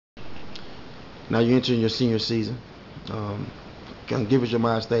Now you're entering your senior season. Kind of give us your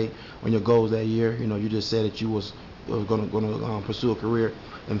mind state on your goals that year. You know, you just said that you was gonna pursue a career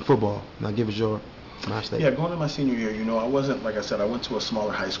in football. Now give us your mind state. Yeah, going to my senior year, I wasn't, like I said, I went to a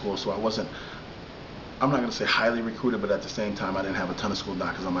smaller high school, so I'm not going to say highly recruited, but at the same time, I didn't have a ton of school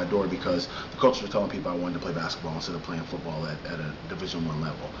knockers on my door because the coaches were telling people I wanted to play basketball instead of playing football at a Division I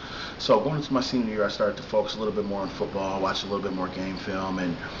level. So going into my senior year, I started to focus a little bit more on football, watch a little bit more game film,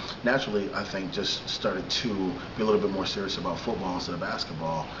 and naturally, I think just started to be a little bit more serious about football instead of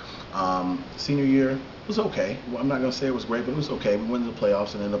basketball. Senior year was okay. Well, I'm not going to say it was great, but it was okay. We went into the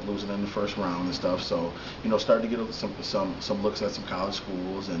playoffs and ended up losing in the first round and stuff. So, started to get some looks at some college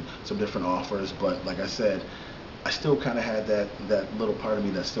schools and some different offers. But like I said, I still kind of had that little part of me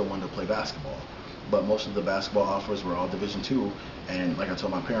that still wanted to play basketball. But most of the basketball offers were all Division II, and like I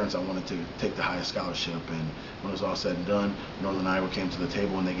told my parents, I wanted to take the highest scholarship. And when it was all said and done, Northern Iowa came to the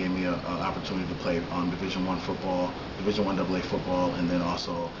table and they gave me an opportunity to play Division I football, Division I AA football, and then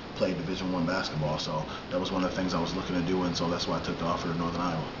also play Division I basketball. So that was one of the things I was looking to do, and so that's why I took the offer to Northern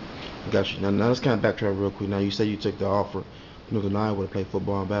Iowa. Got you. Now let's kind of backtrack real quick. Now you said you took the offer to Northern Iowa to play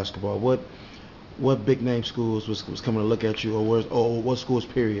football and basketball. What big name schools was coming to look at you, or what schools,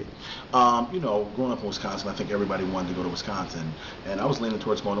 period? Growing up in Wisconsin, I think everybody wanted to go to Wisconsin, and I was leaning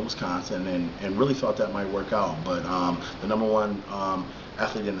towards going to Wisconsin, and really thought that might work out. But the number one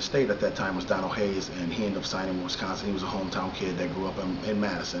athlete in the state at that time was Donald Hayes, and he ended up signing with Wisconsin. He was a hometown kid that grew up in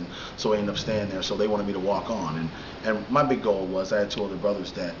Madison, so he ended up staying there. So they wanted me to walk on, and my big goal was I had two older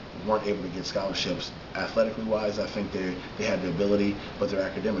brothers that weren't able to get scholarships athletically wise. I think they had the ability, but their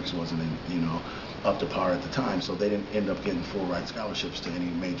academics wasn't up to par at the time, so they didn't end up getting full ride scholarships to any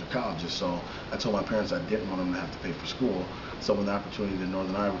major colleges. So I told my parents I didn't want them to have to pay for school. So when the opportunity to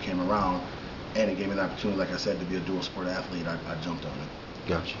Northern Iowa came around, and it gave me the opportunity, like I said, to be a dual sport athlete, I jumped on it.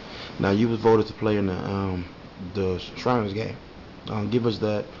 Gotcha. Now you was voted to play in the Shriners game. Give us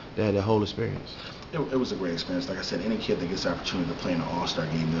that whole experience. It was a great experience. Like I said, any kid that gets the opportunity to play in an all-star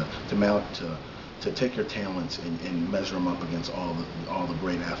game, to take your talents and measure them up against all the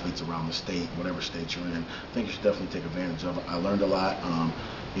great athletes around the state, whatever state you're in, I think you should definitely take advantage of it. I learned a lot.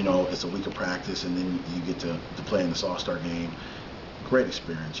 It's a week of practice, and then you get to play in this all-star game. Great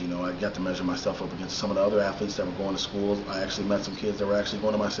experience. I got to measure myself up against some of the other athletes that were going to schools. I actually met some kids that were actually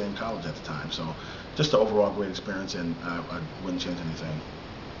going to my same college at the time. So just an overall great experience, and I wouldn't change anything.